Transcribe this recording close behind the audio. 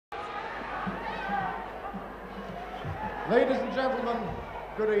Ladies and gentlemen,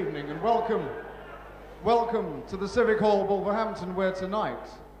 good evening and welcome. Welcome to the Civic Hall, Wolverhampton, where tonight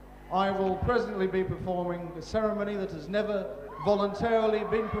I will presently be performing a ceremony that has never voluntarily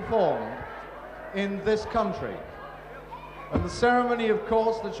been performed in this country. And the ceremony, of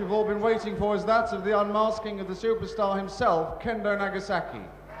course, that you've all been waiting for is that of the unmasking of the superstar himself, Kendo Nagasaki,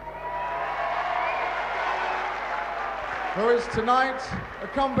 who is tonight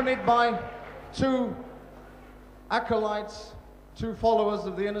accompanied by two acolytes, two followers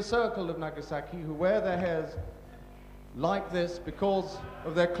of the inner circle of Nagasaki, who wear their hairs like this because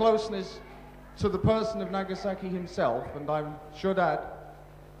of their closeness to the person of Nagasaki himself. And I should add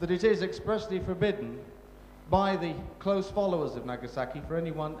that it is expressly forbidden by the close followers of Nagasaki for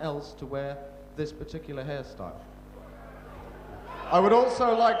anyone else to wear this particular hairstyle. I would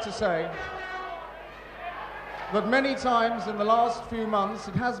also like to say that many times in the last few months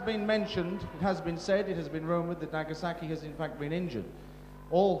it has been mentioned, it has been said, it has been rumored that Nagasaki has in fact been injured.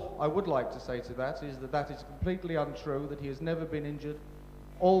 All I would like to say to that is that that is completely untrue, that he has never been injured.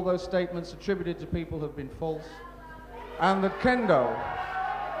 All those statements attributed to people have been false, and that Kendo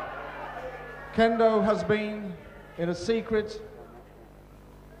has been in a secret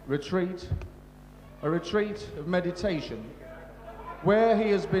retreat, a retreat of meditation, where he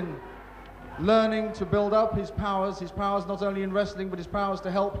has been learning to build up his powers not only in wrestling, but his powers to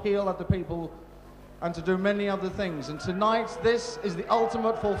help heal other people and to do many other things. And tonight, this is the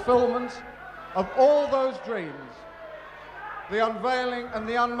ultimate fulfillment of all those dreams, the unveiling and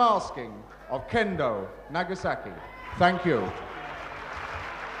the unmasking of Kendo Nagasaki. Thank you.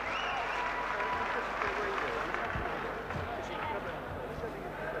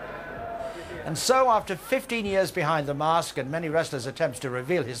 And so, after 15 years behind the mask and many wrestlers' attempts to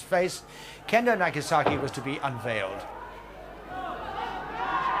reveal his face, Kendo Nagasaki was to be unveiled.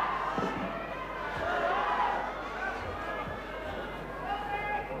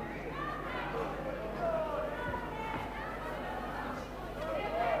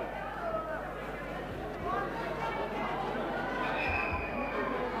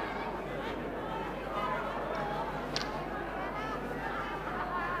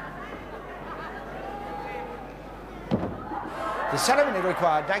 The ceremony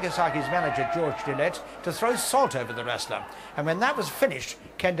required Nagasaki's manager, George Gillette, to throw salt over the wrestler. And when that was finished,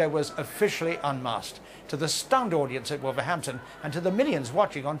 Kendo was officially unmasked, to the stunned audience at Wolverhampton and to the millions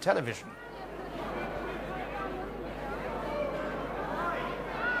watching on television.